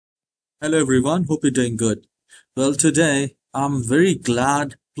Hello everyone, hope you're doing good. Well, today I'm very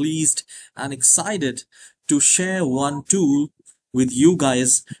glad, pleased, and excited to share one tool with you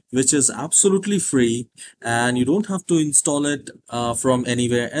guys, which is absolutely free and you don't have to install it from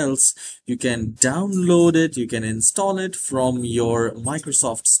anywhere else. You can download it, you can install it from your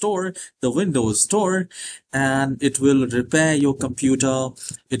Microsoft Store, the Windows Store, and it will repair your computer.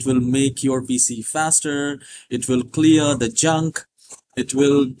 It will make your PC faster. It will clear the junk. It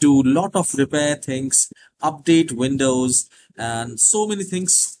will do lot of repair things, update Windows, and so many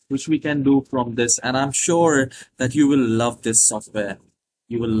things which we can do from this. And I'm sure that you will love this software.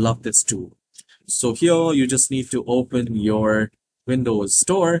 You will love this tool. So here you just need to open your Windows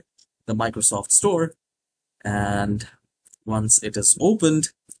Store, the Microsoft Store, and once it is opened,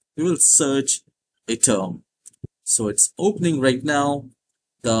 you will search a term. So it's opening right now,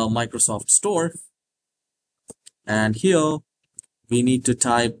 the Microsoft Store, and here we need to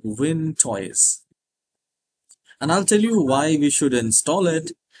type WinToys. And I'll tell you why we should install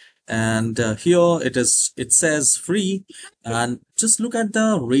it. And here it says free, and just look at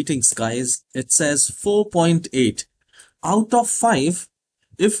the ratings, guys. It says 4.8 out of 5.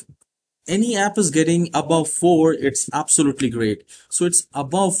 If any app is getting above 4, it's absolutely great. So it's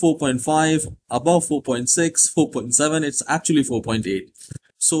above 4.5, above 4.6, 4.7, it's actually 4.8.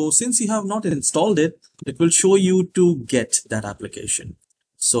 So since you have not installed it, it will show you to get that application.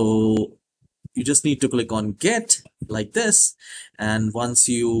 So you just need to click on get like this, and once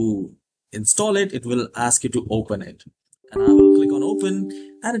you install it, it will ask you to open it. And I will click on open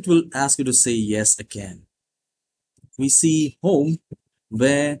and it will ask you to say yes again. We see home,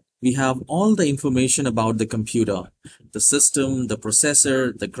 where we have all the information about the computer, the system, the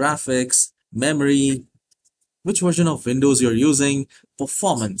processor, the graphics, memory, which version of Windows you're using,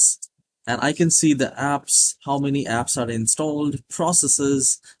 performance. And I can see the apps, how many apps are installed,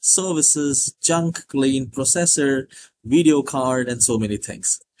 processes, services, junk, clean, processor, video card, and so many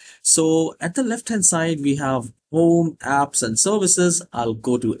things. So at the left hand side, we have home, apps, and services. I'll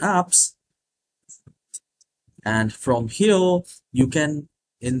go to apps. And from here, you can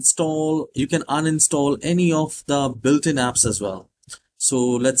uninstall any of the built-in apps as well. So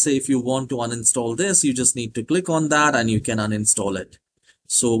let's say if you want to uninstall this, you just need to click on that and you can uninstall it.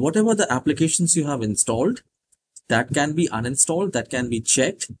 So whatever the applications you have installed, that can be uninstalled, that can be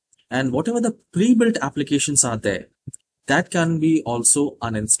checked. And whatever the pre-built applications are there, that can be also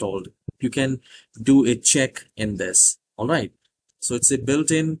uninstalled. You can do a check in this. All right. So it's a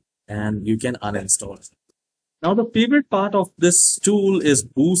built-in and you can uninstall it. Now the favorite part of this tool is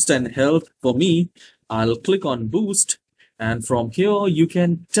boost and health. For me, I'll click on boost, and from here you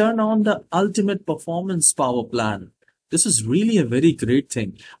can turn on the ultimate performance power plan. This is really a very great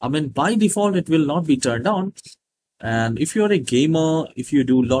thing. I mean, by default, it will not be turned on. And if you're a gamer, if you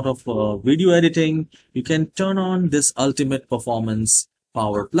do a lot of video editing, you can turn on this ultimate performance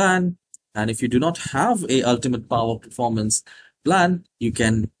power plan. And if you do not have a ultimate power performance plan, you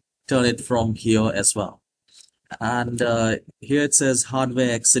can turn it from here as well. And here it says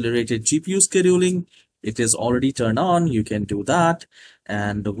hardware accelerated GPU scheduling. It is already turned on. You can do that.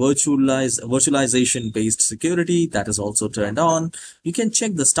 And the virtualization based security, that is also turned on. You can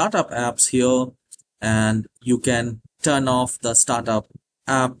check the startup apps here, and you can turn off the startup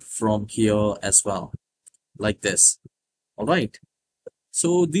app from here as well, like this. All right.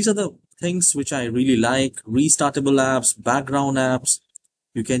 So these are the things which I really like. Restartable apps, background apps.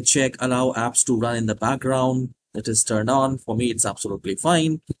 You can check allow apps to run in the background. It is turned on. For me, it's absolutely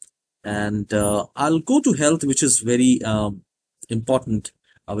fine. And I'll go to health, which is very important,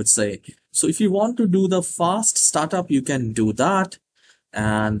 I would say. So if you want to do the fast startup, you can do that.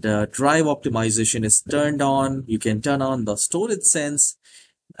 And drive optimization is turned on. You can turn on the storage sense.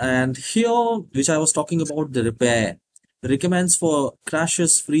 And here, which I was talking about, the repair recommends for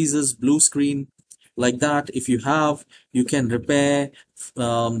crashes, freezes, blue screen, like that. If you have, you can repair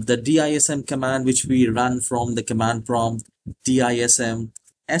the DISM command, which we run from the command prompt, DISM,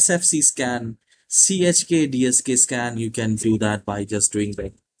 SFC scan, CHK, DSK scan. You can do that by just doing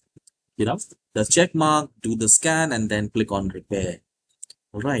the check mark, do the scan, and then click on repair.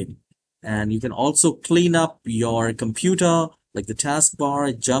 All right. And you can also clean up your computer, like the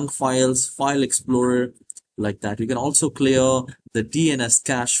taskbar, junk files, file explorer, like that. You can also clear the DNS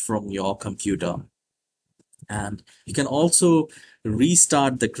cache from your computer. And you can also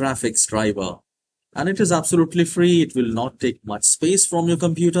restart the graphics driver. And it is absolutely free. It will not take much space from your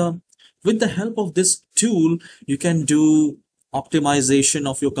computer. With the help of this tool, you can do optimization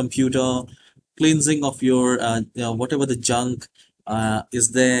of your computer, cleansing of your whatever the junk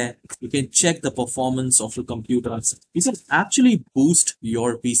is there. You can check the performance of your computer. You can actually boost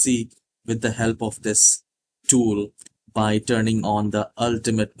your PC with the help of this tool by turning on the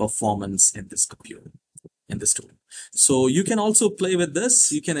ultimate performance in this computer, in this tool. So you can also play with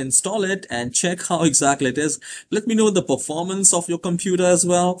this. You can install it and check how exactly it is. Let me know the performance of your computer as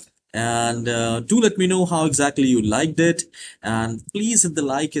well. And do let me know how exactly you liked it. And please hit the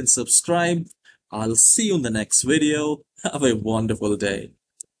like and subscribe. I'll see you in the next video. Have a wonderful day.